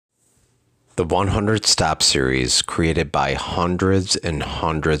The 100 Stop series, created by hundreds and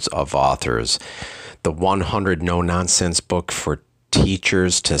hundreds of authors. The 100 No Nonsense book for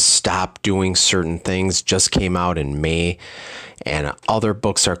teachers to stop doing certain things just came out in May, and other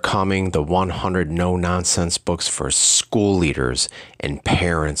books are coming. The 100 No Nonsense books for school leaders and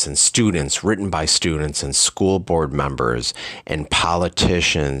parents and students, written by students and school board members and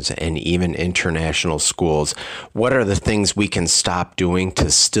politicians and even international schools. What are the things we can stop doing to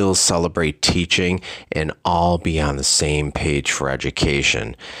still celebrate teaching and all be on the same page for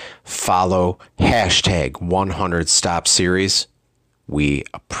education? Follow hashtag 100 Stop series. We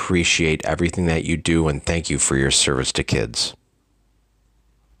appreciate everything that you do, and thank you for your service to kids.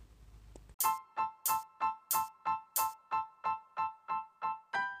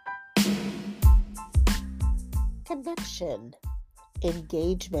 Connection,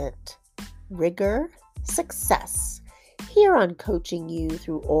 engagement, rigor, success. Here on Coaching You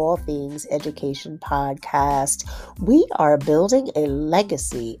Through All Things Education podcast, we are building a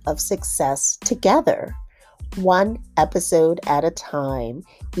legacy of success together. One episode at a time,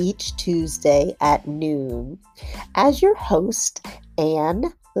 each Tuesday at noon. As your host,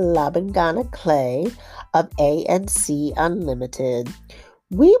 Anne Labangana Clay of ANC Unlimited,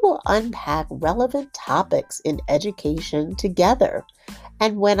 we will unpack relevant topics in education together.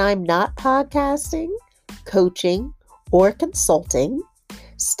 And when I'm not podcasting, coaching, or consulting,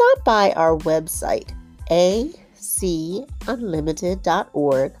 stop by our website,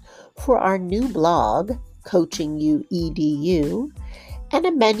 afunlimited.org, for our new blog, Coaching You EDU, and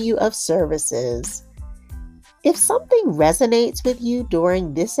a menu of services. If something resonates with you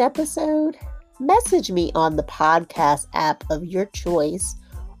during this episode, message me on the podcast app of your choice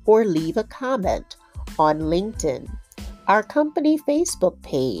or leave a comment on LinkedIn, our company Facebook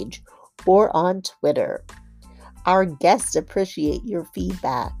page, or on Twitter. Our guests appreciate your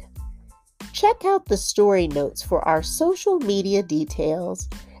feedback. Check out the story notes for our social media details,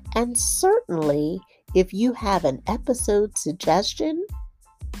 and certainly, if you have an episode suggestion,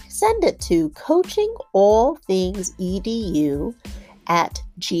 send it to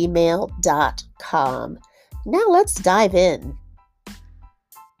coachingallthingsedu@gmail.com. Now let's dive in.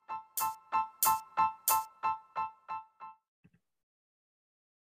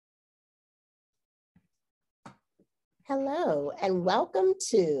 Hello, and welcome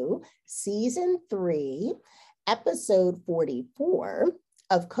to Season 3, Episode 44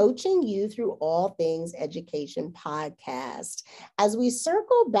 of Coaching You Through All Things Education podcast, as we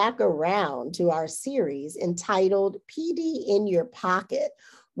circle back around to our series entitled PD in Your Pocket,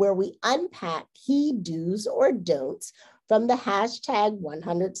 where we unpack key do's or don'ts from the hashtag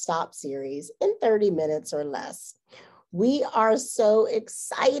 100 Stop series in 30 minutes or less. We are so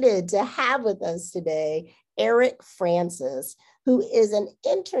excited to have with us today Eric Francis, who is an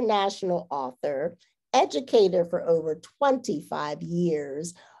international author, educator for over 25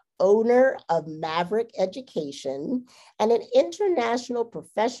 years, owner of Maverick Education, and an international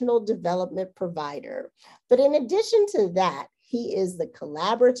professional development provider. But in addition to that, he is the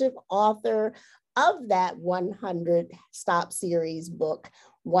collaborative author of that 100 Stop series book,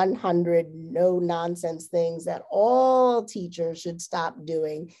 100 No Nonsense Things That All Teachers Should Stop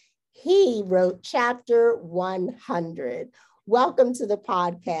Doing. He wrote chapter 100. Welcome to the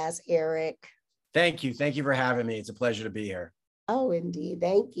podcast, Eric. Thank you. Thank you for having me. It's a pleasure to be here. Oh, indeed.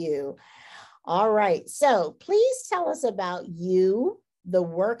 Thank you. All right. So please tell us about you, the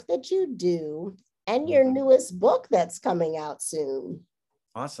work that you do, and your newest book that's coming out soon.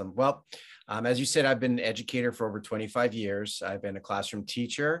 Awesome. Well, as you said, I've been an educator for over 25 years. I've been a classroom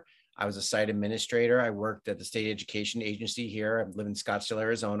teacher. I was a site administrator. I worked at the state education agency here. I live in Scottsdale,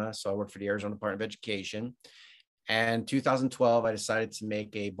 Arizona. So I work for the Arizona Department of Education. And in 2012, I decided to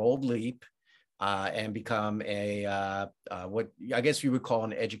make a bold leap and become what I guess you would call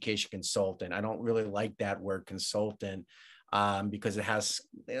an education consultant. I don't really like that word consultant because it has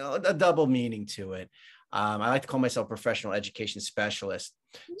a double meaning to it. I like to call myself a professional education specialist.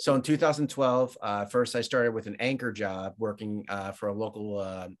 So in 2012, first I started with an anchor job working for a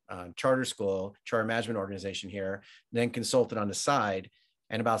local charter school, charter management organization here, then consulted on the side.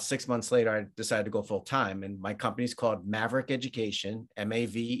 And about 6 months later, I decided to go full time. And my company's called Maverick Education,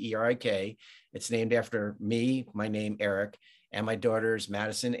 Maverik. It's named after me, my name, Eric, and my daughters,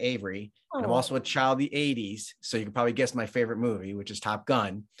 Madison, Avery. And I'm also a child of the 80s. So you can probably guess my favorite movie, which is Top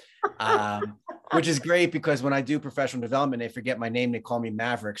Gun, which is great because when I do professional development, they forget my name. They call me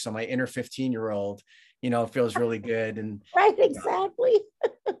Maverick. So my inner 15-year-old, feels really good. And right, exactly.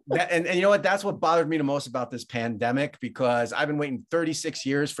 And you know what? That's what bothered me the most about this pandemic, because I've been waiting 36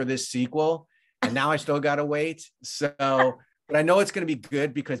 years for this sequel, and now I still got to wait. So but I know it's going to be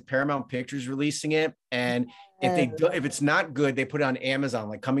good because Paramount Pictures releasing it. And if it's not good, they put it on Amazon,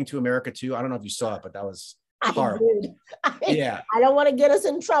 like Coming to America 2. I don't know if you saw it, but that was horrible. Yeah. I don't want to get us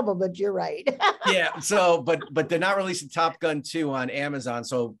in trouble, but you're right. Yeah. So, but they're not releasing Top Gun 2 on Amazon,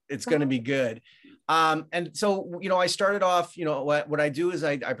 so it's going to be good. And so, I started off, what I do is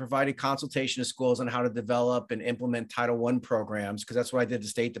I provided consultation to schools on how to develop and implement Title I programs, because that's what I did at the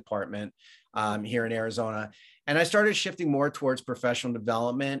State Department here in Arizona. And I started shifting more towards professional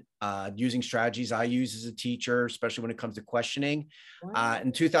development, using strategies I use as a teacher, especially when it comes to questioning. Wow.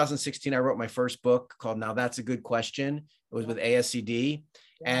 In 2016, I wrote my first book called Now That's a Good Question. It was with ASCD.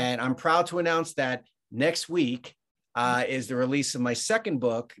 And I'm proud to announce that next week, is the release of my second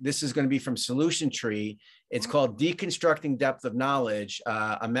book. This is going to be from Solution Tree. It's called Deconstructing Depth of Knowledge,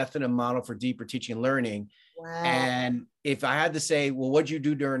 a method and model for deeper teaching and learning. Wow. And if I had to say, well, what'd you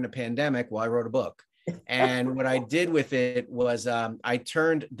do during the pandemic? Well, I wrote a book. And what I did with it was I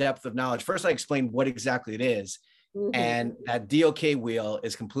turned depth of knowledge. First, I explained what exactly it is. Mm-hmm. And that DOK wheel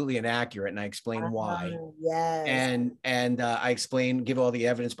is completely inaccurate, and I explain why. Yes. And I explain, give all the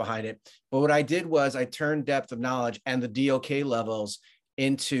evidence behind it. But what I did was I turned depth of knowledge and the DOK levels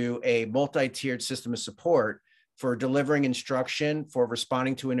into a multi-tiered system of support for delivering instruction, for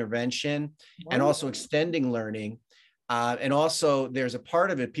responding to intervention, and also extending learning. And also, there's a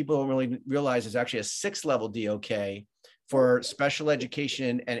part of it people don't really realize is actually a 6-level DOK for special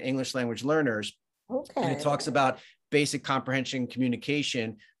education and English language learners. Okay. And it talks about basic comprehension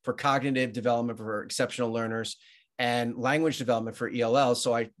communication for cognitive development for exceptional learners and language development for ELL.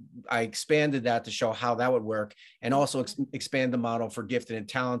 So I expanded that to show how that would work, and also expand the model for gifted and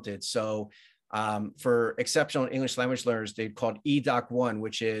talented. So for exceptional English language learners, they called EDOC1,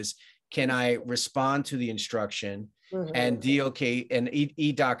 which is, can I respond to the instruction? Mm-hmm. And DOK and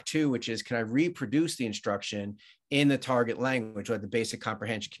EDOC2, which is, can I reproduce the instruction in the target language, or the basic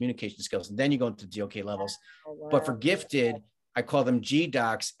comprehension communication skills? And then you go into DOK levels. Oh, wow. But for gifted, I call them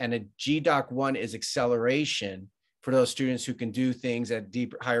GDOCs, and a GDOC1 is acceleration for those students who can do things at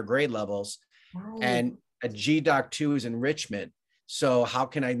deeper, higher grade levels. Right. And a GDOC2 is enrichment. So how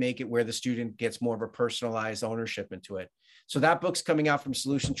can I make it where the student gets more of a personalized ownership into it? So that book's coming out from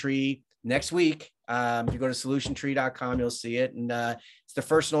Solution Tree next week. If you go to solutiontree.com, you'll see it. And it's the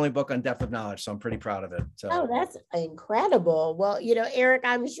first and only book on depth of knowledge. So I'm pretty proud of it. So. Oh, that's incredible. Well, Eric,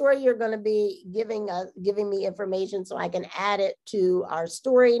 I'm sure you're going to be giving me information so I can add it to our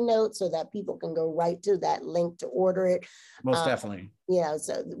story notes so that people can go right to that link to order it. Most definitely.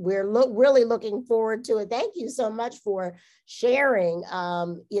 So we're really looking forward to it. Thank you so much for sharing,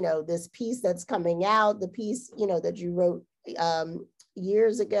 this piece that's coming out, the piece, that you wrote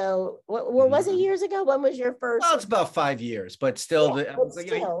years ago. What was it years ago? When was your first? Well, it's about 5 years, but still,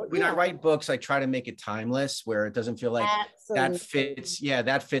 when I write books, I try to make it timeless, where it doesn't feel like that fits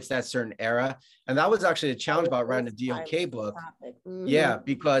that certain era. And that was actually a challenge about writing a DOK book. Mm-hmm. Yeah,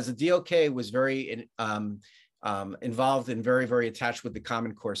 because the DOK was very involved and very, very attached with the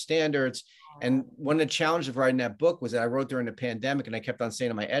Common Core standards. And one of the challenges of writing that book was that I wrote during the pandemic, and I kept on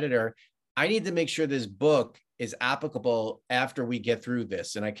saying to my editor, I need to make sure this book is applicable after we get through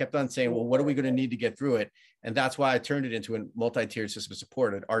this. And I kept on saying, well, what are we going to need to get through it? And that's why I turned it into a multi-tiered system of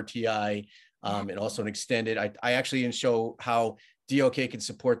support, an RTI, and also an extended. I actually didn't show how DOK can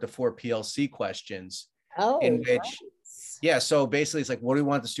support the 4 PLC questions. Oh, in which, nice. Yeah. So basically it's like, what do we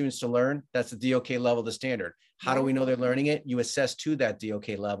want the students to learn? That's the DOK level, the standard. How do we know they're learning it? You assess to that DOK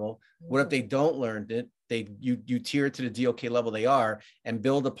level. What if they don't learn it? You tier it to the DOK level they are, and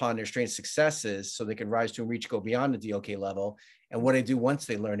build upon their strengths, successes, so they can rise to and reach, go beyond the DOK level. And what they do once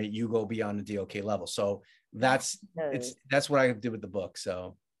they learn it, you go beyond the DOK level. So that's what I did with the book.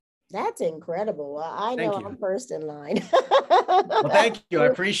 So that's incredible. Well, I know I'm first in line. Well, thank you. I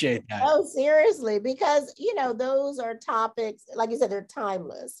appreciate that. Oh, seriously, because, those are topics, like you said, they're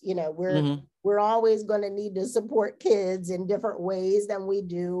timeless. We're always going to need to support kids in different ways than we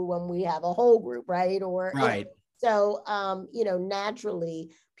do when we have a whole group, right? Right. So,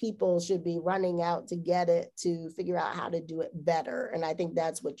 naturally, people should be running out to get it, to figure out how to do it better. And I think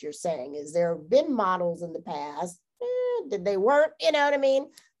that's what you're saying, is there have been models in the past. Did they work? You know what I mean?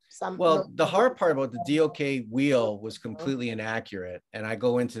 The hard part about the DOK wheel was completely inaccurate, and I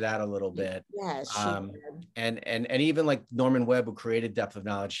go into that a little bit. Yes. And even like Norman Webb, who created Depth of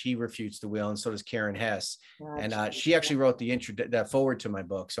Knowledge, he refutes the wheel, and so does Karen Hess. Gotcha. And she actually wrote that forward to my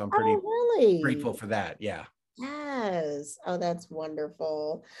book, so I'm pretty grateful for that. Yeah. Yes. Oh, that's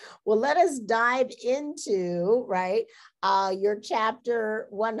wonderful. Well, let us dive into, your chapter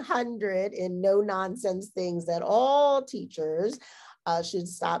 100 in No Nonsense Things That All Teachers should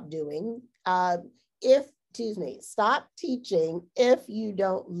stop doing. If excuse me, stop teaching if you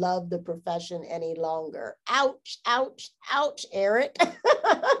don't love the profession any longer. Ouch, ouch, ouch, Eric.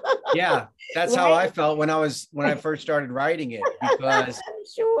 Yeah, that's how I felt when I first started writing it, because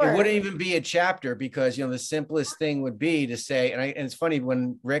sure. it wouldn't even be a chapter, because, you know, the simplest thing would be to say, and it's funny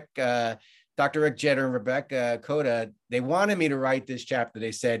when Dr. Rick Jetter and Rebecca Coda, they wanted me to write this chapter.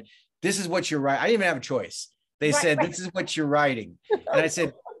 They said, this is what you're writing. I didn't even have a choice. They said, this is what you're writing. And I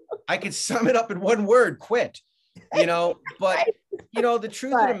said, I could sum it up in one word, quit, you know, but, you know, the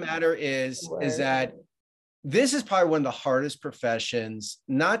truth of the matter is that this is probably one of the hardest professions,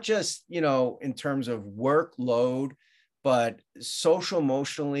 not just, you know, in terms of workload, but social,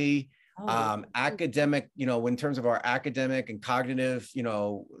 emotionally, academic, you know, in terms of our academic and cognitive, you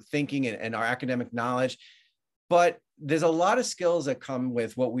know, thinking and our academic knowledge. But there's a lot of skills that come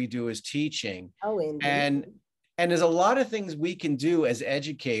with what we do as teaching. And there's a lot of things we can do as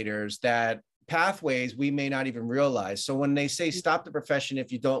educators, that pathways we may not even realize. So when they say stop the profession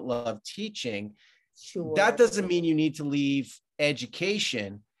if you don't love teaching, that doesn't mean you need to leave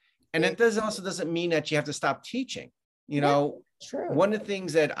education. And that also doesn't mean that you have to stop teaching. You know, one of the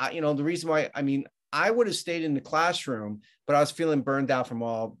things that the reason why, I would have stayed in the classroom, but I was feeling burned out from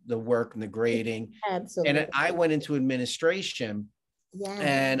all the work and the grading. Absolutely. And I went into administration. Yeah.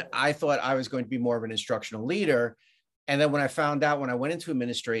 And I thought I was going to be more of an instructional leader. And then when I found out, when I went into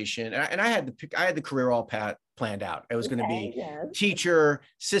administration, and I had the career all planned out. It was going to be teacher,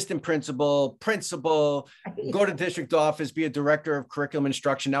 assistant principal, go to district office, be a director of curriculum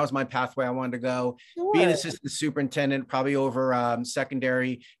instruction. That was my pathway I wanted to go. Be an assistant superintendent, probably over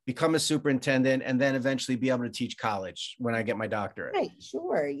secondary, become a superintendent, and then eventually be able to teach college when I get my doctorate. Right,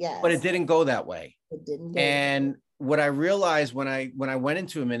 sure, yes. But it didn't go that way. It didn't go and what I realized when I went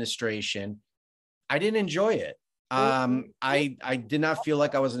into administration, I didn't enjoy it. I did not feel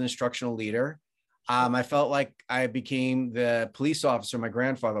like I was an instructional leader. I felt like I became the police officer my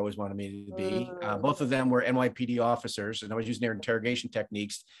grandfather always wanted me to be. Both of them were NYPD officers, and I was using their interrogation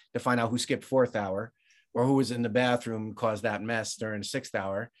techniques to find out who skipped 4th hour or who was in the bathroom and caused that mess during 6th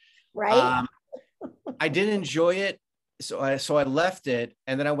hour. Right. I didn't enjoy it. So I left it,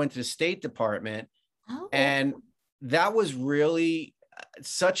 and then I went to the State Department, and that was really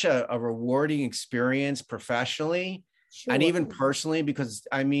such a rewarding experience professionally and even personally, because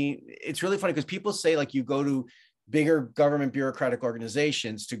it's really funny because people say like you go to bigger government bureaucratic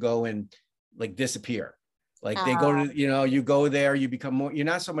organizations to go and like disappear. Like they go to, you go there, you become more, you're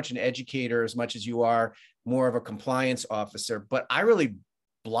not so much an educator as much as you are more of a compliance officer. But I really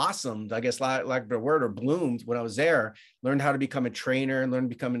blossomed, I guess, like the word, or bloomed when I was there, learned how to become a trainer and learned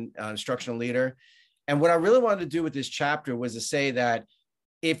to become an instructional leader. And what I really wanted to do with this chapter was to say that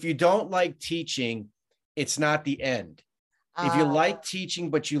if you don't like teaching, it's not the end. If you like teaching,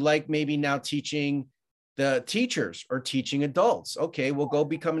 but you like maybe now teaching the teachers or teaching adults, okay, well, go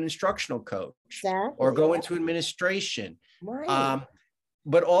become an instructional coach or go into administration. Right.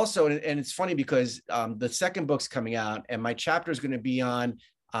 But also, and it's funny because the second book's coming out and my chapter is going to be on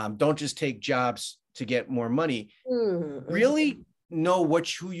don't just take jobs to get more money. Mm-hmm. Really know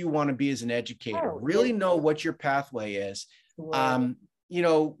who you want to be as an educator. Really know what your pathway is. Wow.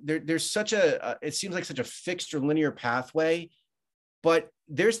 There's such it seems like such a fixed or linear pathway, but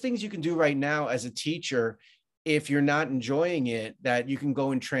there's things you can do right now as a teacher. If you're not enjoying it, that you can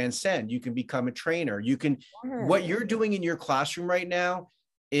go and transcend. You can become a trainer. You can, what you're doing in your classroom right now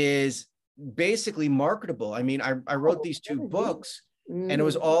is basically marketable. I wrote these 2 books and it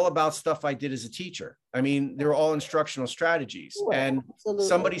was all about stuff I did as a teacher. They're all instructional strategies. And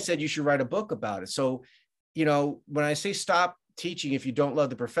somebody said you should write a book about it. So, when I say stop teaching if you don't love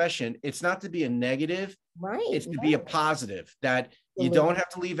the profession, it's not to be a negative, right? It's to be a positive, that you don't have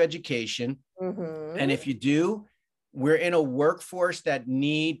to leave education. Mm-hmm. And if you do, we're in a workforce that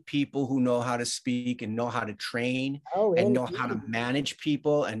need people who know how to speak and know how to train and know how to manage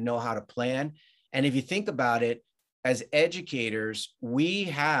people and know how to plan. And if you think about it, as educators, we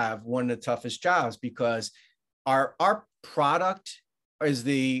have one of the toughest jobs because our product is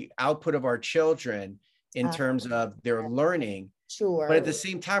the output of our children in terms of their learning. Sure. But at the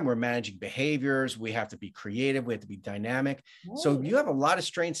same time, we're managing behaviors. We have to be creative. We have to be dynamic. Right. So you have a lot of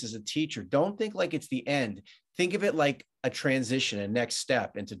strengths as a teacher. Don't think like it's the end. Think of it like a transition, a next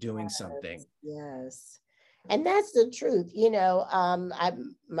step into doing something. Yes. And that's the truth. I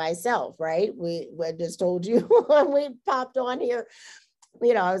myself, right? We just told you when we popped on here,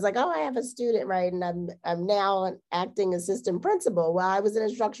 I was like, I have a student, right? And I'm now an acting assistant principal. Well, I was an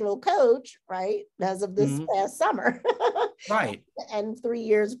instructional coach, right? As of this past summer. Right. And 3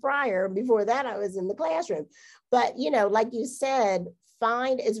 years prior, before that, I was in the classroom. But, like you said,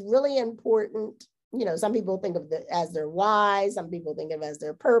 it's really important some people think of it as their why, some people think of it as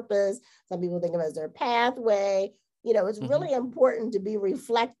their purpose, some people think of it as their pathway. It's really important to be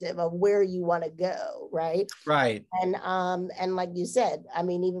reflective of where you want to go, right? Right. And like you said, I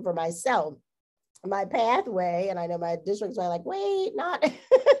mean, even for myself, my pathway, and I know my districts are like, wait, not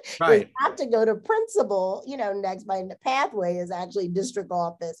right. not to go to principal, next. My pathway is actually district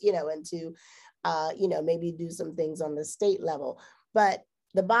office, and to maybe do some things on the state level. But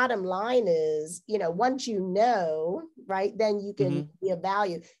the bottom line is, once right, then you can be of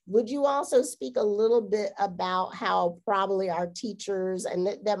value. Would you also speak a little bit about how probably our teachers, and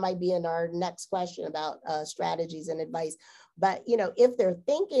that might be in our next question about strategies and advice, but, if they're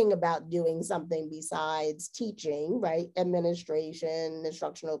thinking about doing something besides teaching, right, administration,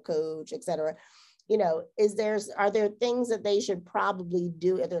 instructional coach, et cetera, are there things that they should probably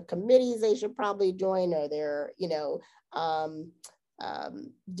do? Are there committees they should probably join? Are there,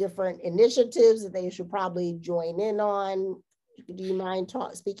 different initiatives that they should probably join in on? Do you mind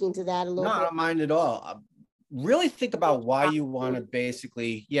speaking to that a little bit? No, I don't mind at all. Really think about why you want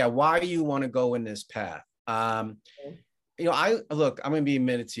to why you want to go in this path. I'm going to be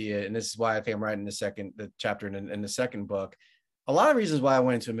admitted to you, and this is why I think I'm writing the chapter in the second book. A lot of reasons why I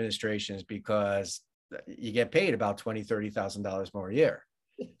went into administration is because you get paid about $20,000, $30,000 more a year.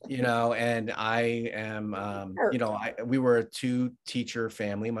 And I am, we were a 2-teacher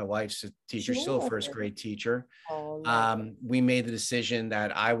family. My wife's a teacher, still a first grade teacher. We made the decision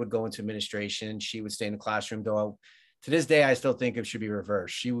that I would go into administration. She would stay in the classroom, though to this day, I still think it should be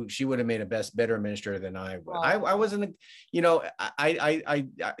reversed. She would have made a better administrator than I would. I wasn't,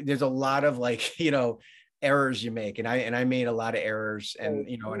 there's a lot of errors you make. And I made a lot of errors, and,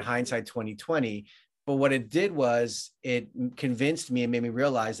 in hindsight, 2020. But what it did was it convinced me and made me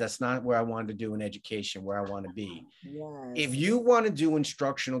realize that's not where I wanted to do in education, where I want to be. Yes. If you want to do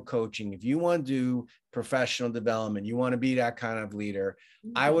instructional coaching, if you want to do professional development, you want to be that kind of leader,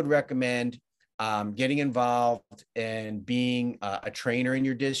 I would recommend getting involved and being a trainer in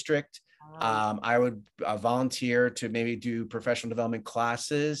your district. I would volunteer to maybe do professional development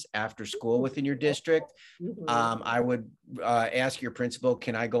classes after school within your district. I would ask your principal,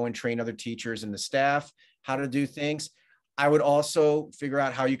 can I go and train other teachers and the staff how to do things? I would also figure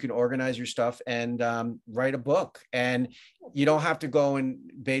out how you can organize your stuff and write a book. And you don't have to go and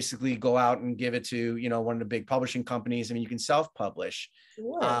basically go out and give it to, one of the big publishing companies. I mean, you can self-publish.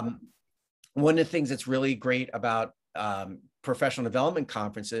 Sure. One of the things that's really great about professional development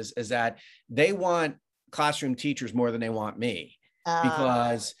conferences is that they want classroom teachers more than they want me,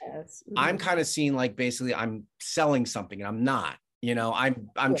 because I'm kind of seen like basically I'm selling something, and I'm not.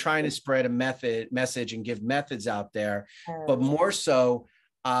 I'm trying to spread a message and give methods out there, but more so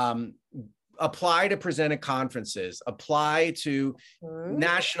apply to present at conferences, apply to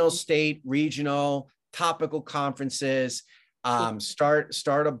national, state, regional, topical conferences,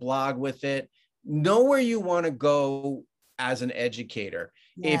 start a blog with it. Know where you want to go as an educator.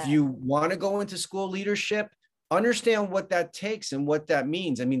 If you want to go into school leadership, understand what that takes and what that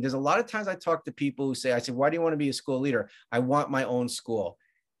means. I mean, there's a lot of times I talk to people who say, why do you want to be a school leader? I want my own school.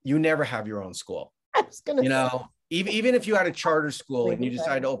 You never have your own school. I was gonna say. Even if you had a charter school and you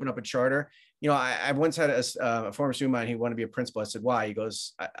decided to open up a charter, I once had a former student of mine who wanted to be a principal. I said, why? He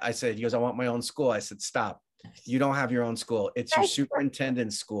goes, I want my own school. I said, stop. You don't have your own school. It's your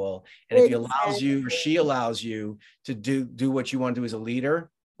superintendent's school. And if he allows you or she allows you to do what you want to do as a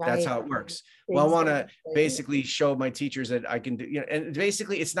leader, that's how it works. Well, I want to basically show my teachers that I can do, and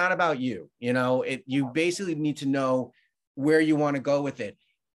basically it's not about you, you basically need to know where you want to go with it.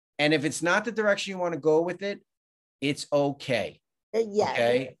 And if it's not the direction you want to go with it, it's okay. Yeah.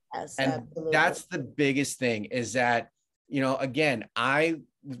 Okay. Yes, and absolutely. That's the biggest thing is that, again, I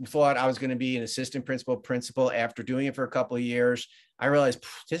thought I was going to be an assistant principal. After doing it for a couple of years, I realized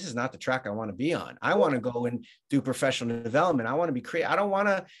this is not the track I want to be on. I want to go and do professional development. I want to be creative. I don't want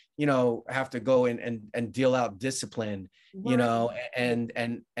to, have to go in and deal out discipline, and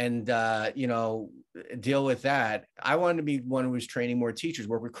deal with that. I wanted to be one who was training more teachers,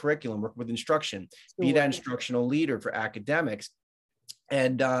 work with curriculum, work with instruction, be that instructional leader for academics.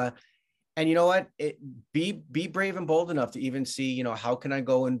 And you know what? Be brave and bold enough to even see, how can I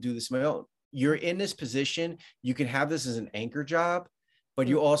go and do this on my own? You're in this position. You can have this as an anchor job, but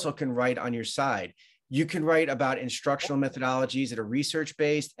you also can write on your side. You can write about instructional methodologies that are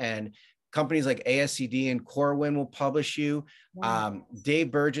research-based, and companies like ASCD and Corwin will publish you.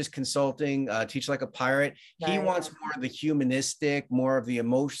 Dave Burgess Consulting, Teach Like a Pirate. He wants more of the humanistic, more of the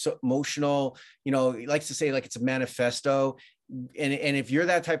emotional, he likes to say like it's a manifesto. And if you're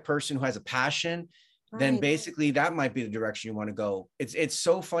that type of person who has a passion, then basically that might be the direction you want to go. It's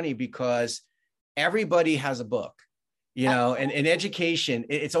so funny because everybody has a book, you know, and in education,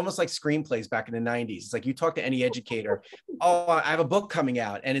 it's almost like screenplays back in the 90s. It's like you talk to any educator, oh, I have a book coming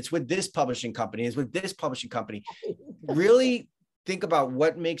out and it's with this publishing company, it's with this publishing company. Really think about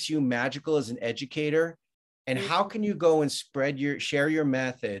what makes you magical as an educator and how can you go and share your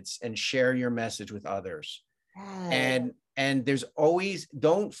methods and share your message with others. And there's always,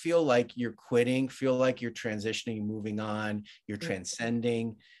 don't feel like you're quitting, feel like you're transitioning, moving on, you're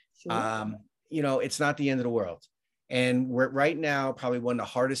transcending. You know, it's not the end of the world. And we're right now, probably one of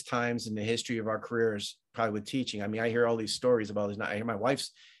the hardest times in the history of our careers, probably with teaching. I mean, I hear all these stories about this. I hear my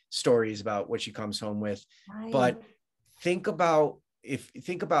wife's stories about what she comes home with, but think about,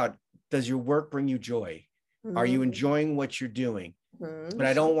 does your work bring you joy? Are you enjoying what you're doing? But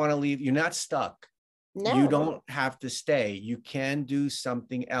I don't want to leave. You're not stuck. No. You don't have to stay. You can do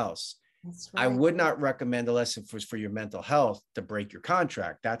something else. That's right. I would not recommend a lesson for your mental health to break your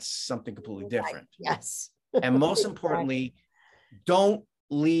contract. That's something completely different. Yes. And most importantly, don't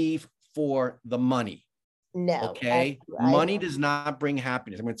leave for the money. No. Okay. Money does not bring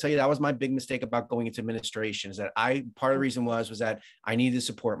happiness. I'm going to tell you, that was my big mistake about going into administration, is that part of the reason was that I needed to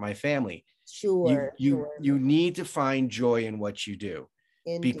support my family. Sure. You need to find joy in what you do.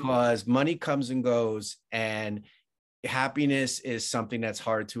 Indeed. Because money comes and goes, and happiness is something that's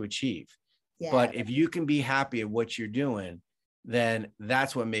hard to achieve. Yeah. But if you can be happy at what you're doing, then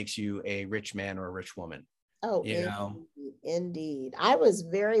that's what makes you a rich man or a rich woman. Oh, you know? Indeed. I was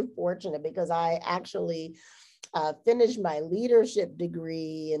very fortunate because I actually finished my leadership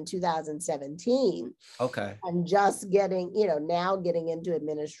degree in 2017. Okay. I'm just getting, now getting into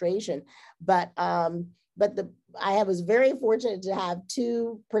administration, but I was very fortunate to have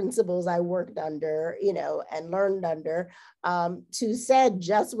two principals I worked under, and learned under, who said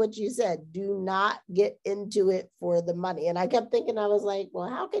just what you said: do not get into it for the money. And I kept thinking, I was like, well,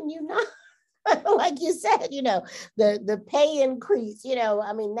 how can you not? Like you said, the pay increase,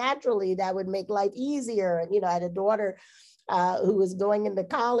 I mean, naturally that would make life easier. And, I had a daughter who was going into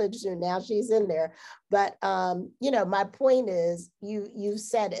college soon. Now she's in there. But, my point is, you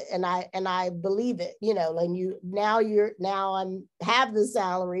said it, and I believe it, and now I'm have the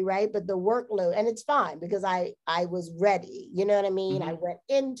salary, right? But the workload, and it's fine because I was ready, you know what I mean? I went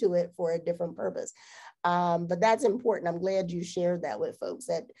into it for a different purpose. But that's important. I'm glad you shared that with folks,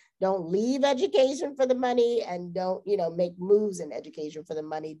 that don't leave education for the money, and don't, make moves in education for the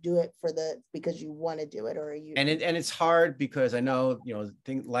money. Do it because you want to do it, and it's hard because I know,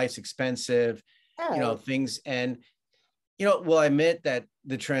 life's expensive, things. And, well, I admit that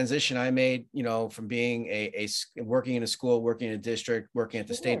the transition I made, from being working in a school, working in a district, working at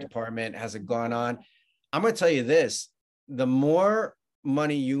the State Department, hasn't gone on. I'm going to tell you this: the more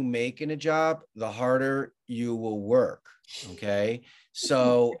money you make in a job, the harder you will work. Okay.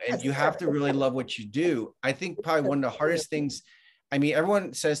 So, and you have to really love what you do. I think probably one of the hardest things, I mean,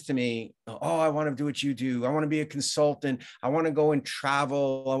 everyone says to me, oh, I want to do what you do. I want to be a consultant. I want to go and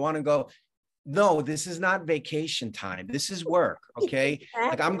travel. I want to go. No, this is not vacation time. This is work. Okay.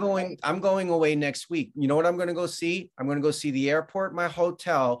 Like I'm going away next week. You know what I'm going to go see? I'm going to go see the airport, my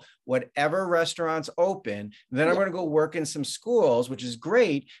hotel, whatever restaurants open. Then I'm going to go work in some schools, which is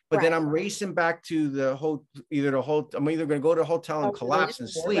great. But then I'm racing back to I'm either going to go to a hotel and collapse and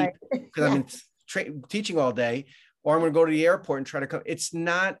sleep because I'm teaching all day, or I'm going to go to the airport and try to come. It's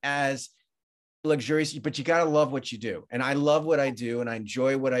not as luxurious, but you got to love what you do. And I love what I do and I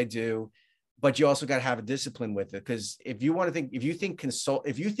enjoy what I do. But you also got to have a discipline with it, because if you think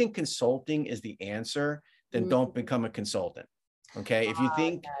consulting is the answer, then don't become a consultant. Okay. If you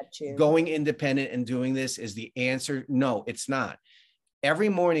think going independent and doing this is the answer, no, it's not. Every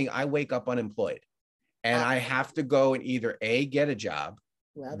morning I wake up unemployed, and I have to go and either A, get a job,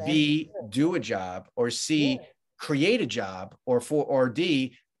 B, do a job, or C, create a job, or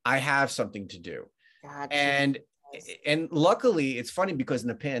D, I have something to do. Gotcha. And luckily, it's funny because in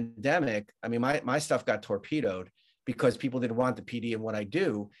the pandemic, I mean, my stuff got torpedoed because people didn't want the PD and what I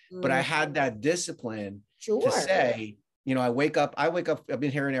do, but I had that discipline to say, I wake up, I've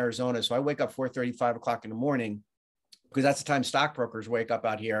been here in Arizona, so I wake up 4:30, 5 o'clock in the morning, because that's the time stockbrokers wake up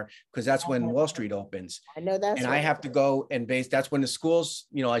out here, because that's when Wall Street opens. I know that's. And I have to go and that's when the schools,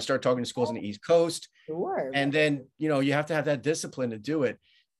 I start talking to schools on the East Coast. And then, you have to have that discipline to do it.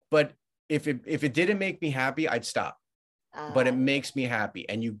 But if it didn't make me happy, I'd stop. But it makes me happy,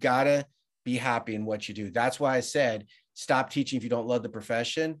 and you gotta be happy in what you do. That's why I said, stop teaching if you don't love the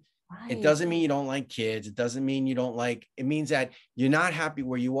profession. Right. It doesn't mean you don't like kids. It doesn't mean you don't like, it means that you're not happy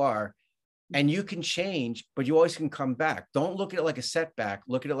where you are, and you can change, but you always can come back. Don't look at it like a setback.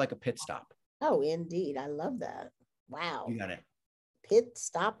 Look at it like a pit stop. Oh, indeed. I love that. Wow. You got it. pit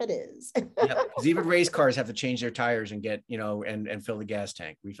stop it is. Yeah, because even race cars have to change their tires and get, and fill the gas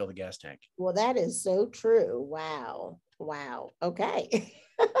tank, refill the gas tank. Well, that is so true. Wow. Wow. Okay.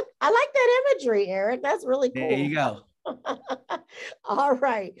 I like that imagery, Eric. That's really cool. There you go. All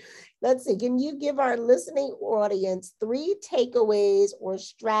right. Let's see. Can you give our listening audience 3 takeaways or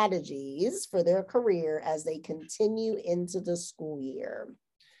strategies for their career as they continue into the school year?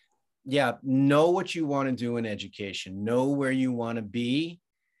 Yeah. Know what you want to do in education. Know where you want to be.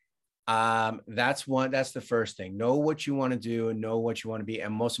 That's the first thing. Know what you want to do and know what you want to be.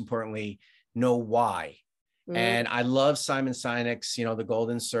 And most importantly, know why. And I love Simon Sinek's, the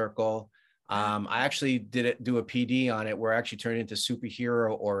Golden Circle. I actually do a PD on it where I actually turned it into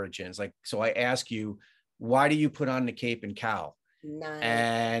superhero origins. Like, so I ask you, why do you put on the cape and cowl? Nice.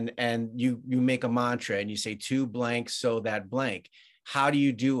 And you make a mantra and you say 2 blanks, so that blank. How do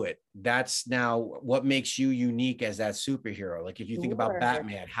you do it? That's now what makes you unique as that superhero. Like if you think about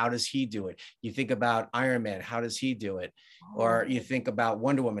Batman, how does he do it? You think about Iron Man, how does he do it? Or you think about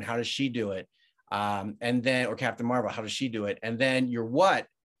Wonder Woman, how does she do it? And then, or Captain Marvel, how does she do it? And then your what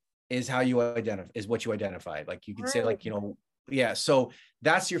is how you identify, is what you identify. Like you can say like, yeah. So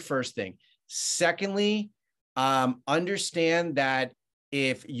that's your first thing. Secondly, understand that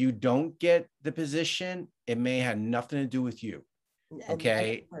if you don't get the position, it may have nothing to do with you.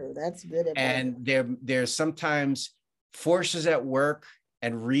 Okay. That's good advice. And there's sometimes forces at work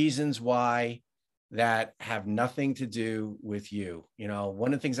and reasons why that have nothing to do with you.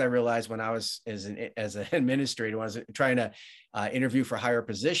 One of the things I realized when I was as an administrator, when I was trying to interview for higher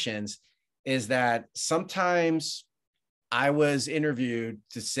positions, is that sometimes I was interviewed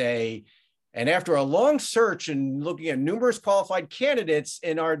to say, and after a long search and looking at numerous qualified candidates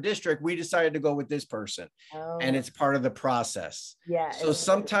in our district, we decided to go with this person. And it's part of the process. Yeah. So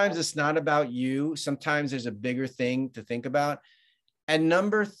sometimes it's not about you. Sometimes there's a bigger thing to think about. And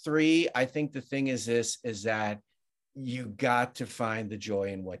number 3, I think the thing is that you got to find the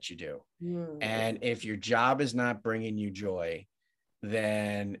joy in what you do. And if your job is not bringing you joy,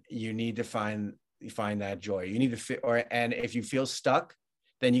 then you need to find that joy. You need to and if you feel stuck,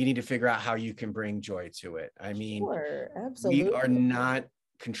 then you need to figure out how you can bring joy to it. I mean, absolutely. We are not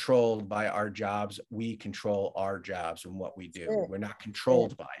controlled by our jobs. We control our jobs and what we do. We're not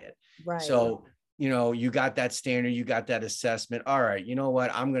controlled by it. Right. So you got that standard, you got that assessment. All right, you know what?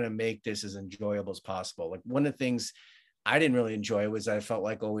 I'm going to make this as enjoyable as possible. Like one of the things I didn't really enjoy was I felt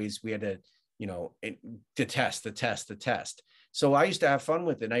like always we had to, the test. So I used to have fun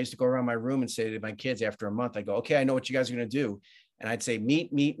with it. And I used to go around my room and say to my kids after a month, I go, okay, I know what you guys are going to do. And I'd say,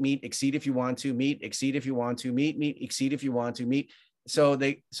 meet, exceed if you want to, meet, exceed if you want to, meet, exceed if you want to, meet. So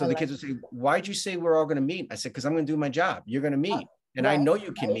the kids would say, why'd you say we're all going to meet? I said, because I'm going to do my job. You're going to meet. And I know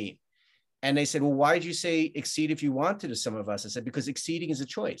you can meet. And they said, well, why did you say exceed if you want to some of us? I said, because exceeding is a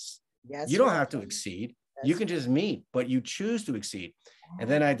choice. You don't have to exceed. You can just meet, but you choose to exceed. And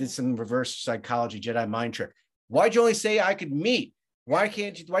then I did some reverse psychology, Jedi mind trick. Why'd you only say I could meet? Why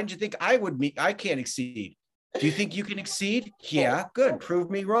didn't you think I would meet? I can't exceed. Do you think you can exceed? Yeah, good. Prove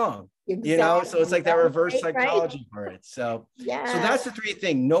me wrong. Exactly. So it's like that reverse psychology for it. So that's the 3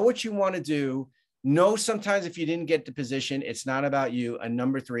 thing. Know what you want to do. Know sometimes if you didn't get the position, it's not about you. And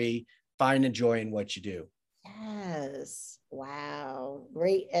number 3, find the joy in what you do. Yes. Wow.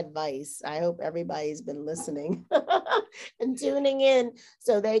 Great advice. I hope everybody's been listening and tuning in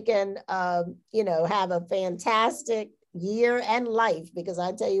so they can, have a fantastic year and life, because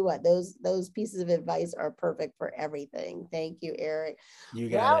I tell you what, those pieces of advice are perfect for everything. Thank you, Eric. You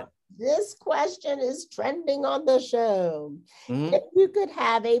got it. This question is trending on the show. If you could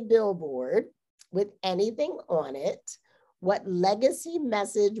have a billboard with anything on it, what legacy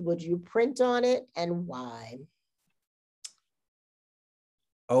message would you print on it and why?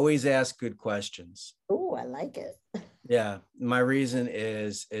 Always ask good questions. Oh, I like it. Yeah. My reason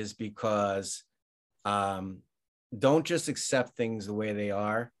is because don't just accept things the way they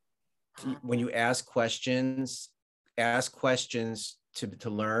are. When you ask questions to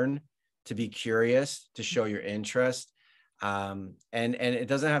learn, to be curious, to show your interest. And it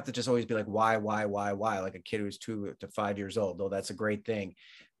doesn't have to just always be like, why, like a kid who's 2 to 5 years old, though that's a great thing.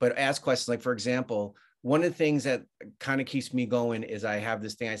 But ask questions. Like, for example, one of the things that kind of keeps me going is I have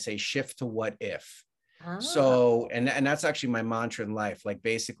this thing I say, shift to what if. So, and that's actually my mantra in life. Like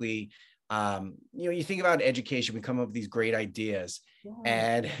basically, you think about education, we come up with these great ideas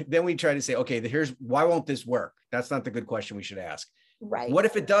and then we try to say, okay, why won't this work? That's not the good question we should ask. Right. What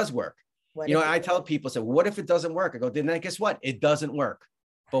if it does work? I tell people, what if it doesn't work? I go, then guess what? It doesn't work.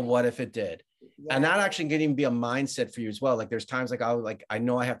 But what if it did? And that actually can even be a mindset for you as well. Like there's times like I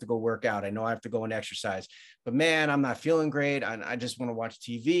know I have to go work out. I know I have to go and exercise, but man, I'm not feeling great. I just want to watch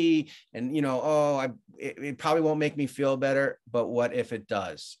TV and it probably won't make me feel better, but what if it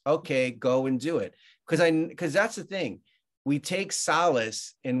does? Okay, go and do it. Because that's the thing. We take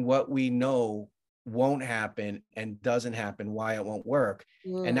solace in what we know won't happen and doesn't happen, why it won't work.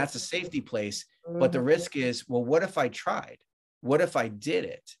 And that's a safety place. But the risk is, well, what if I tried? What if I did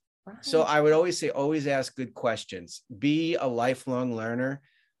it? Right. So I would always say, always ask good questions. Be a lifelong learner.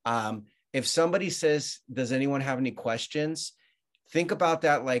 If somebody says, does anyone have any questions? Think about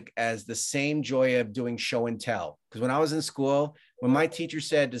that like as the same joy of doing show and tell. Because when I was in school, when my teacher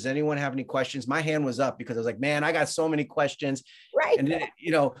said, does anyone have any questions? My hand was up because I was like, man, I got so many questions. Right. And then,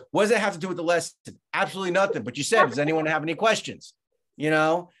 what does that have to do with the lesson? Absolutely nothing. But you said, does anyone have any questions?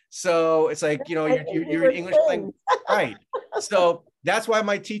 So it's like, you're an English language. Right. So that's why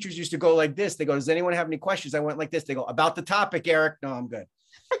my teachers used to go like this. They go, does anyone have any questions? I went like this. They go, about the topic, Eric. No, I'm good.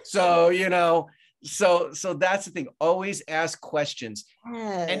 So, so that's the thing. Always ask questions.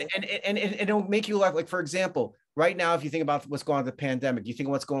 And it'll make you laugh. Like, for example, right now, if you think about what's going on with the pandemic, you think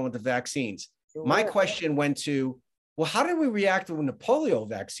of what's going on with the vaccines. Sure. My question went to, well, how did we react when the polio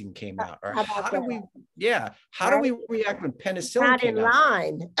vaccine came out? Or how did we react when penicillin came out? Not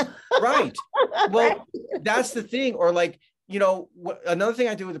in line. Right. Well, that's the thing. Or like, another thing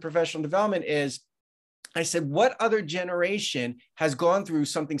I do with the professional development is I said, what other generation has gone through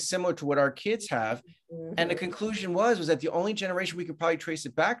something similar to what our kids have? And the conclusion was that the only generation we could probably trace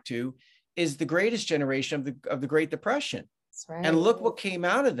it back to is the greatest generation of the Great Depression. That's right. And look what came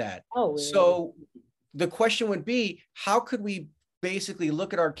out of that. Oh, really? So the question would be, how could we basically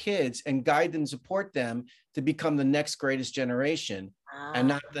look at our kids and guide them, support them to become the next greatest generation and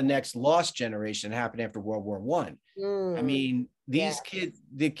not the next lost generation that happened after World War I. I mean, these kids,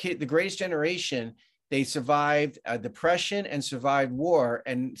 the greatest generation, they survived a depression and survived war.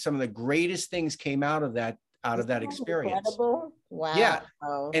 And some of the greatest things came out of that experience. Incredible. Wow. Yeah.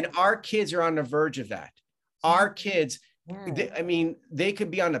 And our kids are on the verge of that. Our kids, they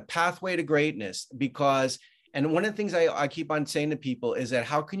could be on the pathway to greatness because, and one of the things I keep on saying to people is that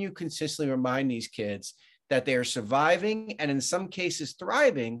how can you consistently remind these kids that they are surviving and in some cases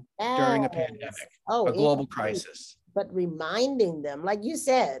thriving during a pandemic, a global crisis? But reminding them, like you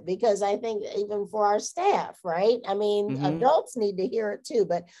said, because I think even for our staff, right? I mean, adults need to hear it too,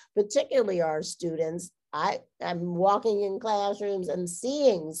 but particularly our students. I'm walking in classrooms and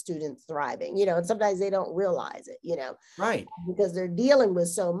seeing students thriving, and sometimes they don't realize it, right? Because they're dealing with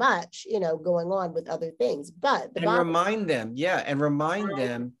so much, going on with other things. But remind them,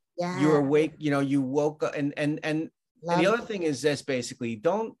 them you're awake, you woke up, and the other thing is this: basically,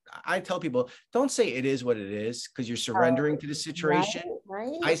 I tell people, don't say it is what it is because you're surrendering to the situation.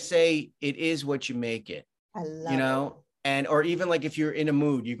 Right. I say it is what you make it. I love it. And, or even like if you're in a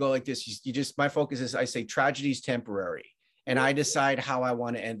mood, you go like this, you just, my focus is, I say tragedy is temporary and I decide how I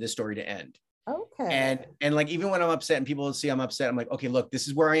want to end this story to end. Okay. And like, even when I'm upset and people see I'm upset, I'm like, okay, look, this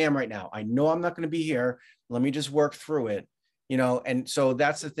is where I am right now. I know I'm not going to be here. Let me just work through it, And so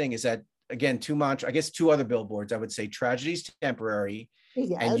that's the thing is that, again, two other billboards, I would say tragedy is temporary.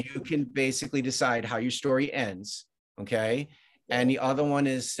 Yes. And you can basically decide how your story ends. Okay. And the other one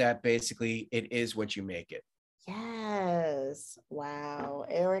is that basically it is what you make it. Yes. Wow.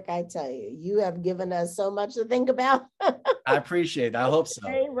 Eric, I tell you, you have given us so much to think about. I appreciate it. I hope so.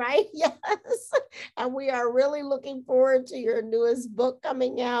 Right? Yes. And we are really looking forward to your newest book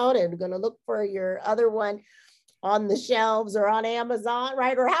coming out and going to look for your other one on the shelves or on Amazon,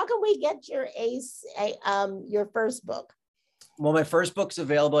 right? Or how can we get your your first book? Well, my first book's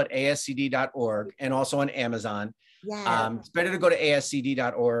available at ascd.org and also on Amazon. Yeah. It's better to go to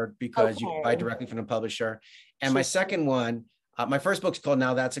ascd.org because you can buy directly from the publisher. And my second one, my first book's called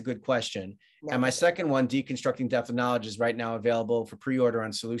Now That's a Good Question. And my second one, Deconstructing Depth of Knowledge, is right now available for pre-order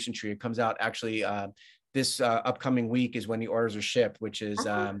on Solution Tree. It comes out actually this upcoming week is when the orders are shipped, which is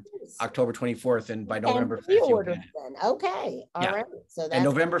October 24th. And by November 5th. Okay. All right. So and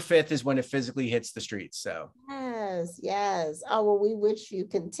November 5th is when it physically hits the streets. So yes. Oh, well, we wish you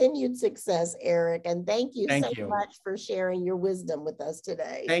continued success, Eric. And thank you so much for sharing your wisdom with us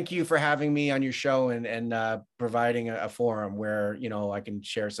today. Thank you for having me on your show and providing a forum where, I can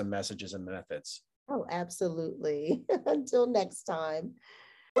share some messages and methods. Oh, absolutely. Until next time.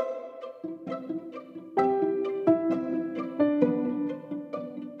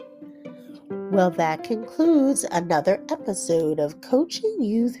 Well, that concludes another episode of Coaching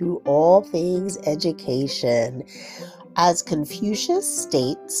You Through All Things Education. As Confucius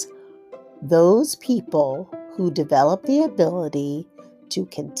states, those people who develop the ability to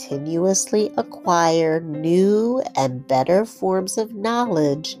continuously acquire new and better forms of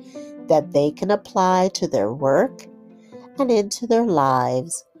knowledge that they can apply to their work and into their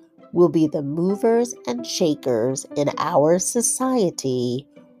lives will be the movers and shakers in our society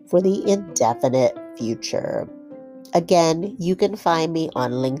for the indefinite future. Again, you can find me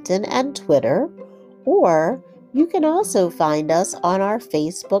on LinkedIn and Twitter, or you can also find us on our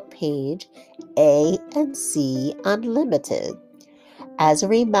Facebook page, A&C Unlimited. As a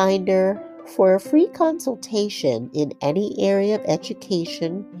reminder, for a free consultation in any area of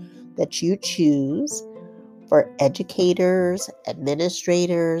education that you choose, for educators,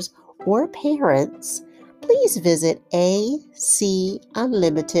 administrators, or parents, please visit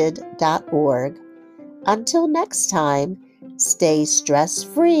acunlimited.org. Until next time, stay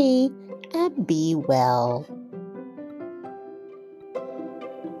stress-free and be well.